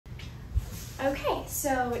Okay,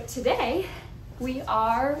 so today we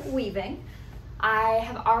are weaving. I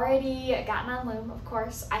have already gotten on loom, of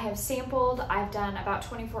course. I have sampled, I've done about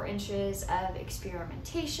 24 inches of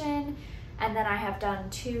experimentation, and then I have done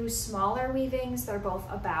 2 smaller weavings. They're both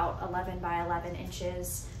about 11 by 11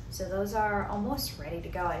 inches. So those are almost ready to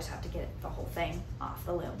go. I just have to get the whole thing off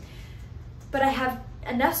the loom. But I have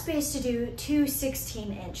enough space to do 2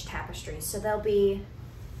 16-inch tapestries. So they'll be,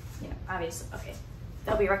 obviously, okay,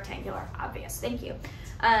 they'll be rectangular, obvious, thank you.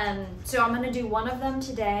 So I'm gonna do one of them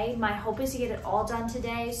today. My hope is to get it all done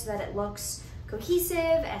today so that it looks cohesive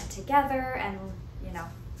and together and,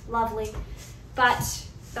 lovely. But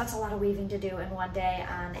that's a lot of weaving to do in one day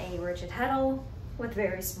on a rigid Heddle with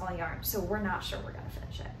very small yarn. So we're not sure we're gonna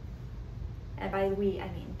finish it. And by we,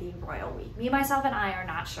 I mean the royal we. Me, myself, and I are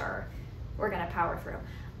not sure we're gonna power through.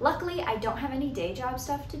 Luckily, I don't have any day job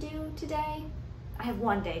stuff to do today. I have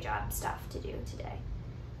 1 day job stuff to do today,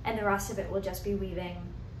 and the rest of it will just be weaving.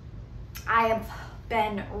 I have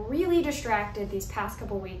been really distracted these past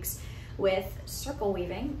couple weeks with circle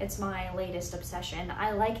weaving. It's my latest obsession.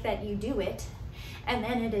 I like that you do it and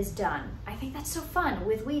then it is done. I think that's so fun.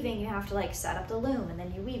 With weaving, you have to like set up the loom and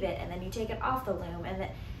then you weave it and then you take it off the loom and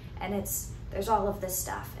there's all of this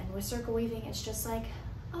stuff. And with circle weaving, it's just like,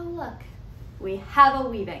 oh look, we have a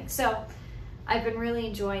weaving. So I've been really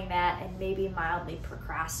enjoying that and maybe mildly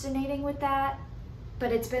procrastinating with that,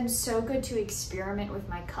 but it's been so good to experiment with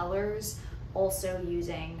my colors, also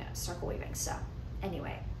using circle weaving. So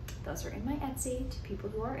anyway, those are in my Etsy to people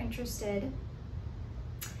who are interested.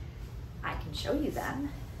 I can show you them.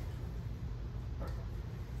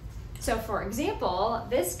 So for example,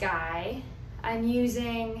 this guy, I'm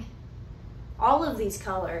using all of these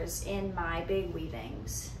colors in my big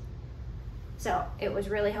weavings. So it was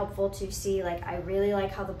really helpful to see, like, I really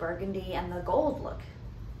like how the burgundy and the gold look.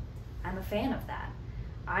 I'm a fan of that.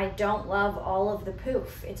 I don't love all of the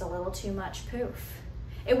poof. It's a little too much poof.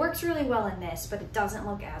 It works really well in this, but it doesn't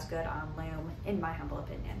look as good on loom, in my humble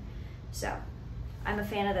opinion. So I'm a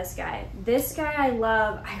fan of this guy. This guy I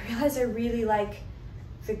love. I realize I really like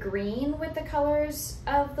the green with the colors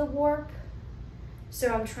of the warp.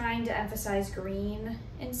 So I'm trying to emphasize green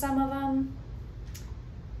in some of them.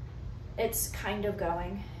 It's kind of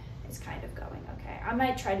going, okay. I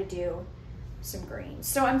might try to do some greens.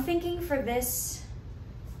 So I'm thinking for this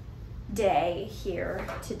day here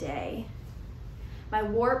today, my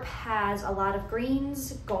warp has a lot of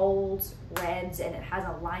greens, golds, reds, and it has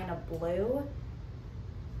a line of blue.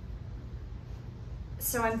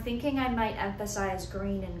 So I'm thinking I might emphasize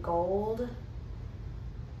green and gold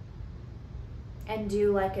and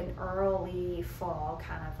do like an early fall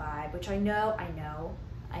kind of vibe, which I know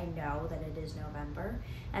that it is November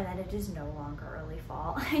and that it is no longer early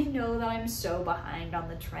fall. I know that I'm so behind on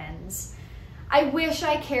the trends. I wish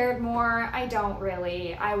I cared more. I don't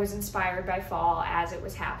really. I was inspired by fall as it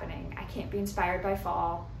was happening. I can't be inspired by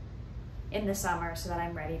fall in the summer so that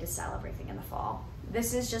I'm ready to sell everything in the fall.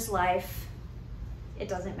 This is just life. It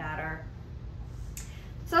doesn't matter.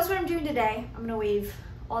 So that's what I'm doing today. I'm gonna weave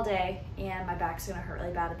all day and my back's gonna hurt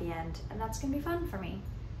really bad at the end, and that's gonna be fun for me.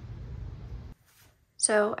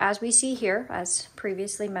 So as we see here, as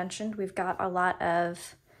previously mentioned, we've got a lot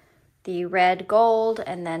of the red gold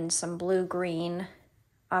and then some blue green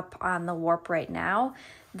up on the warp right now.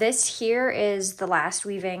 This here is the last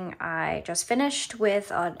weaving I just finished with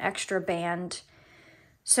an extra band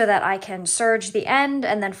so that I can serge the end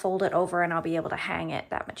and then fold it over and I'll be able to hang it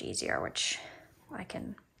that much easier, which I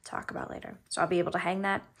can talk about later. So I'll be able to hang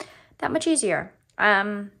that much easier.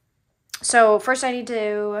 So first I need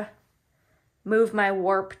to move my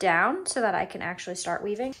warp down so that I can actually start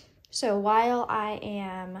weaving. So while I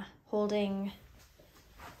am holding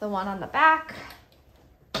the one on the back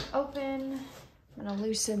open, I'm gonna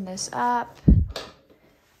loosen this up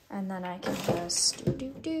and then I can just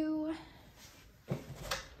do.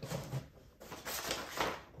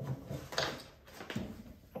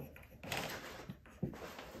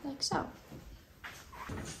 Like so.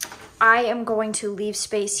 I am going to leave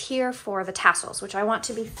space here for the tassels, which I want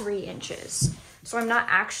to be 3 inches. So I'm not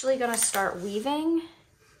actually gonna start weaving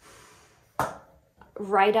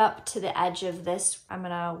right up to the edge of this. I'm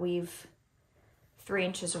gonna weave 3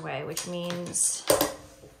 inches away, which means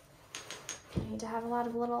I need to have a lot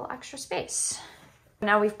of little extra space.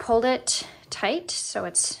 Now we've pulled it tight, so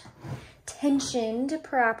it's tensioned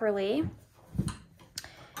properly.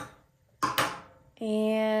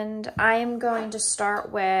 And I'm going to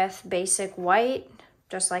start with basic white,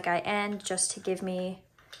 just like I end, just to give me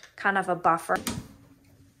kind of a buffer.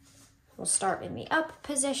 We'll start in the up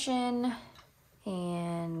position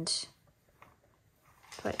and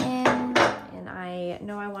put in and I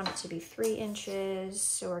know I want it to be 3 inches,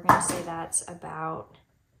 so we're gonna say that's about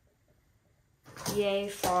yay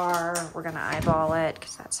far. We're gonna eyeball it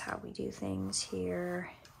because that's how we do things here.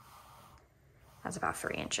 That's about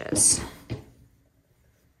 3 inches.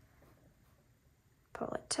 Pull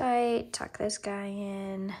it tight, tuck this guy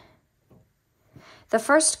in. The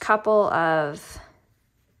first couple of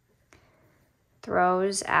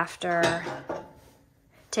throws after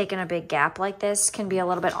taking a big gap like this can be a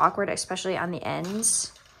little bit awkward, especially on the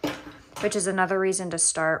ends, which is another reason to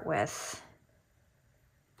start with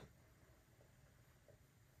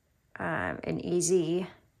an easy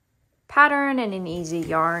pattern and an easy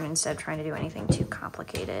yarn instead of trying to do anything too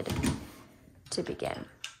complicated to begin.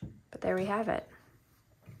 But there we have it.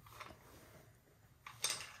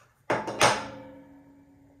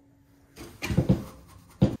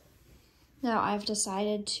 Now I've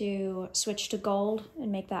decided to switch to gold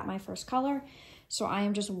and make that my first color. So I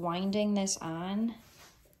am just winding this on.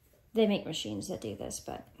 They make machines that do this,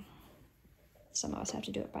 but some of us have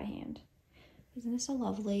to do it by hand. Isn't this a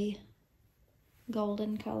lovely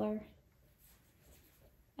golden color?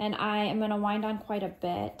 And I am gonna wind on quite a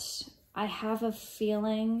bit. I have a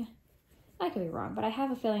feeling, I could be wrong, but I have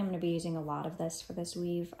a feeling I'm gonna be using a lot of this for this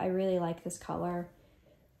weave. I really like this color.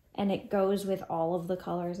 And it goes with all of the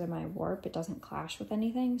colors in my warp. It doesn't clash with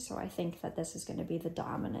anything. So I think that this is going to be the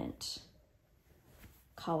dominant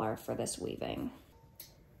color for this weaving.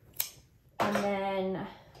 And then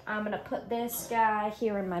I'm going to put this guy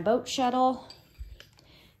here in my boat shuttle.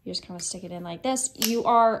 You just kind of stick it in like this. You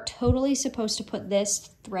are totally supposed to put this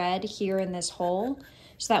thread here in this hole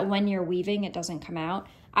so that when you're weaving, it doesn't come out.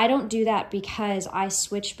 I don't do that because I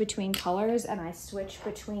switch between colors and I switch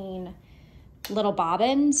between little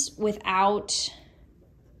bobbins without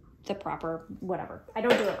the proper whatever. I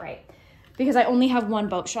don't do it right because I only have one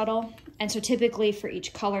boat shuttle, and so typically for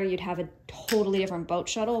each color you'd have a totally different boat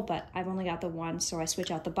shuttle, but I've only got the one, so I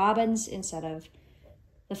switch out the bobbins instead of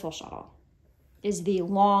the full shuttle is the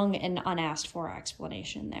long and unasked for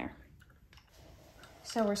explanation there.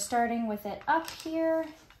 So we're starting with it up here,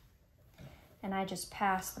 and I just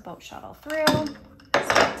pass the boat shuttle through,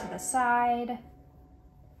 set it to the side,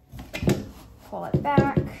 pull it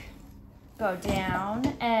back, go down,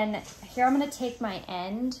 and here I'm going to take my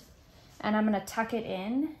end and I'm going to tuck it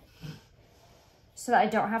in so that I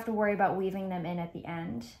don't have to worry about weaving them in at the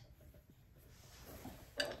end.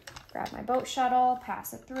 Grab my boat shuttle,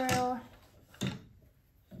 pass it through.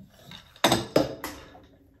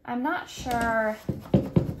 I'm not sure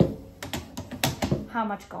how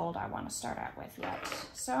much gold I want to start out with yet,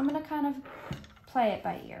 so I'm going to kind of play it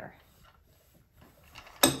by ear.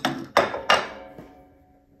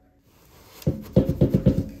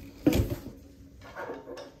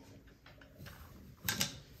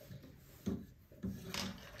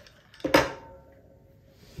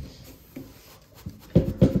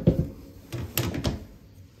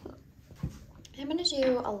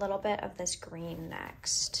 Do a little bit of this green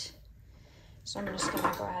next. So I'm just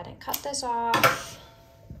gonna go ahead and cut this off,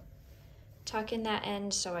 tuck in that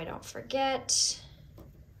end so I don't forget.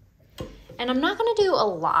 And I'm not gonna do a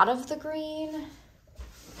lot of the green,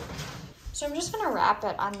 so I'm just gonna wrap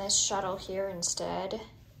it on this shuttle here instead.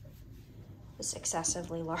 This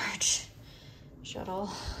excessively large shuttle.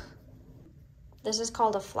 This is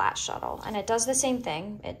called a flat shuttle, and it does the same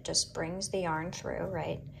thing. It just brings the yarn through,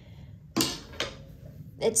 right?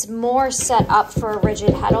 It's more set up for a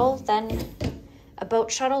rigid heddle than a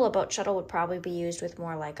boat shuttle. A boat shuttle would probably be used with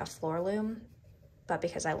more like a floor loom, but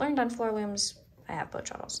because I learned on floor looms, I have boat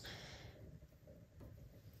shuttles.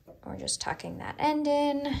 We're just tucking that end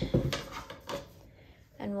in,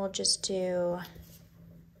 and we'll just do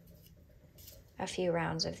a few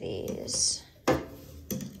rounds of these.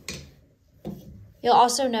 You'll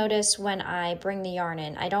also notice when I bring the yarn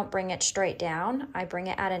in, I don't bring it straight down, I bring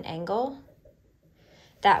it at an angle.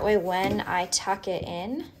 That way when I tuck it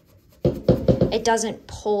in, it doesn't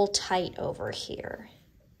pull tight over here.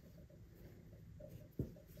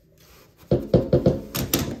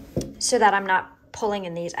 So that I'm not pulling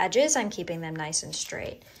in these edges, I'm keeping them nice and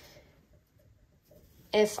straight.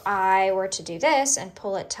 If I were to do this and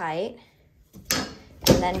pull it tight,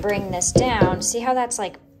 and then bring this down, see how that's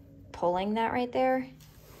like pulling that right there?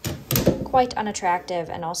 Quite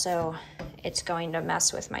unattractive, and also it's going to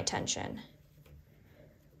mess with my tension.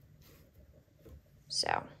 So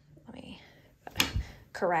let me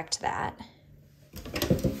correct that.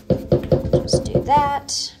 Just do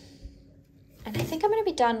that. And I think I'm gonna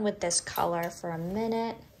be done with this color for a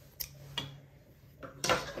minute.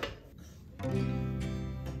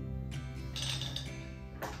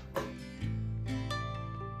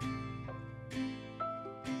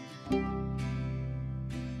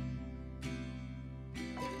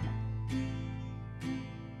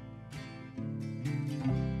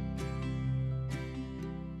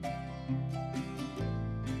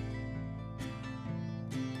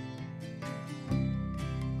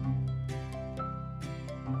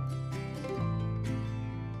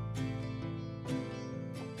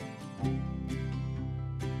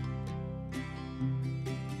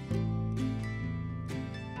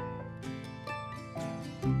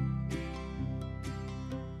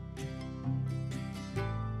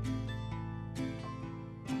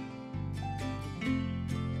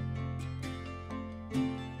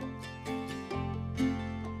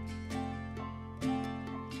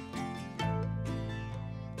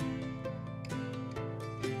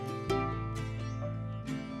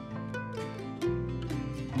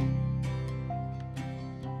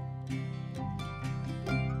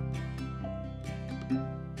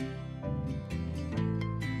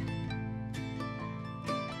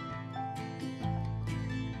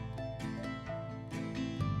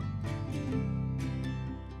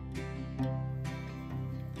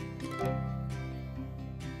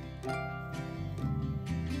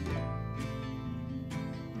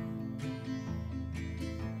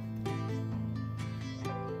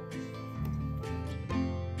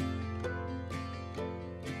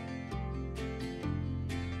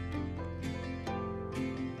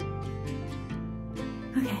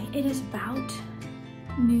 Okay, it is about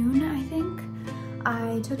noon, I think.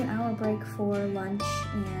 I took an hour break for lunch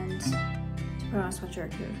and put on a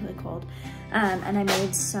sweatshirt because it was really cold. And I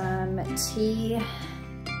made some tea.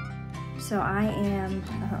 So I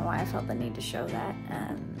don't know why I felt the need to show that.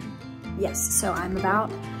 Yes, so I'm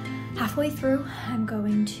about halfway through. I'm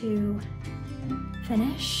going to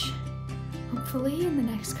finish, hopefully in the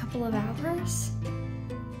next couple of hours.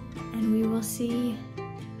 And we will see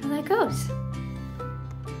how that goes.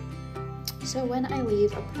 So when I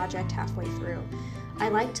leave a project halfway through, I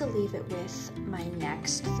like to leave it with my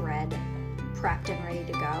next thread prepped and ready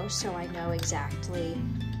to go, so I know exactly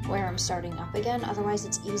where I'm starting up again. Otherwise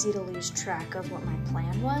it's easy to lose track of what my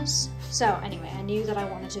plan was. So anyway, I knew that I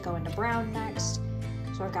wanted to go into brown next,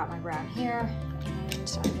 so I've got my brown here, and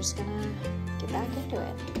I'm just gonna get back into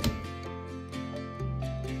it.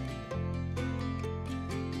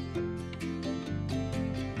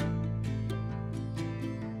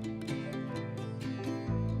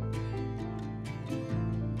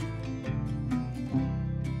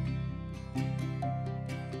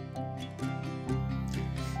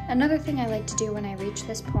 Another thing I like to do when I reach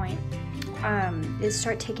this point is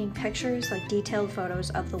start taking pictures, like detailed photos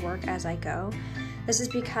of the work as I go. This is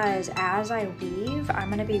because as I weave, I'm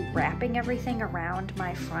gonna be wrapping everything around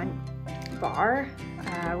my front bar,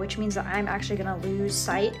 which means that I'm actually gonna lose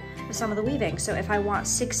sight of some of the weaving. So if I want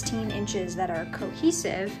 16 inches that are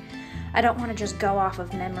cohesive, I don't want to just go off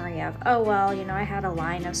of memory of, oh, well, you know, I had a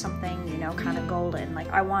line of something, you know, kind of golden. Like,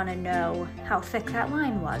 I want to know how thick that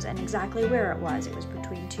line was and exactly where it was. It was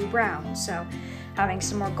between two browns. So having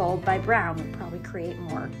some more gold by brown would probably create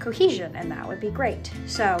more cohesion, and that would be great.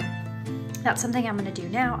 So that's something I'm going to do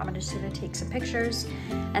now. I'm just going to take some pictures,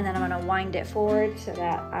 and then I'm going to wind it forward so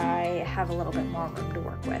that I have a little bit more room to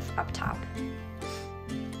work with up top.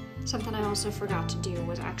 Something I also forgot to do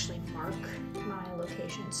was actually mark my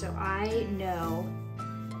location. So I know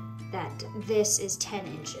that this is 10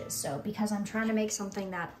 inches. So because I'm trying to make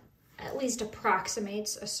something that at least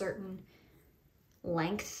approximates a certain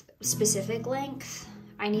length, specific length,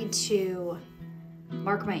 I need to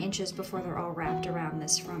mark my inches before they're all wrapped around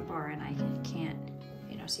this front bar and I can't,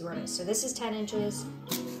 you know, see where it is. So this is 10 inches.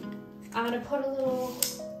 I'm gonna put a little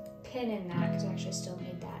pin in that because I actually still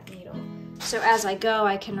need that needle. So as I go,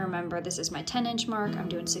 I can remember this is my 10-inch mark. I'm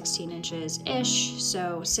doing 16 inches-ish,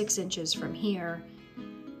 so 6 inches from here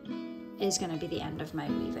is gonna be the end of my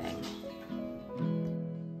weaving.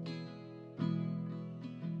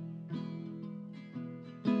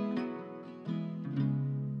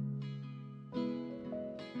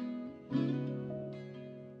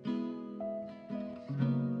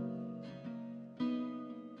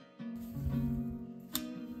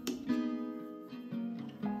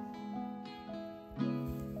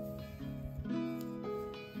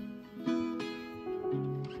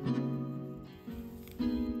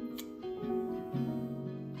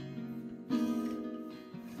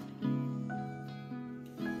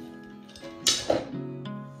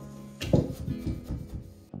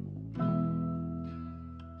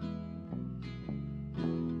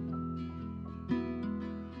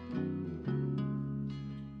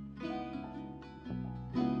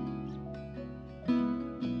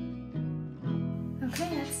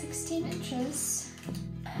 Okay, that's 16 inches.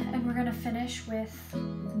 And we're gonna finish with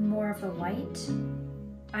more of the white.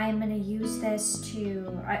 I'm gonna use this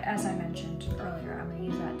to, as I mentioned earlier, I'm gonna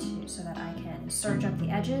use that too so that I can serge up the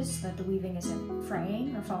edges so that the weaving isn't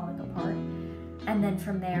fraying or falling apart. And then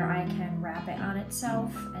from there I can wrap it on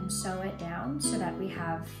itself and sew it down so that we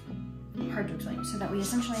have, hard to explain, so that we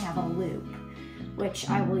essentially have a loop, which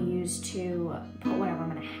I will use to put whatever I'm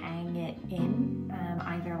gonna hang it in,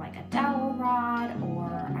 either like a dowel rod, or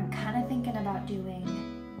I'm kind of thinking about doing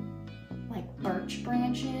like birch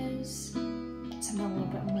branches, something a little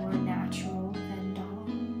bit more natural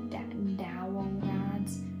than dowel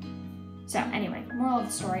rods. So anyway, moral of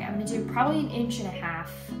the story, I'm gonna do probably 1.5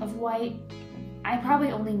 inches of white. I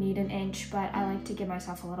probably only need 1 inch, but I like to give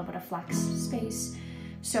myself a little bit of flex space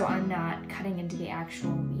so I'm not cutting into the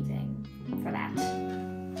actual weaving for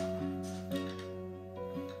that.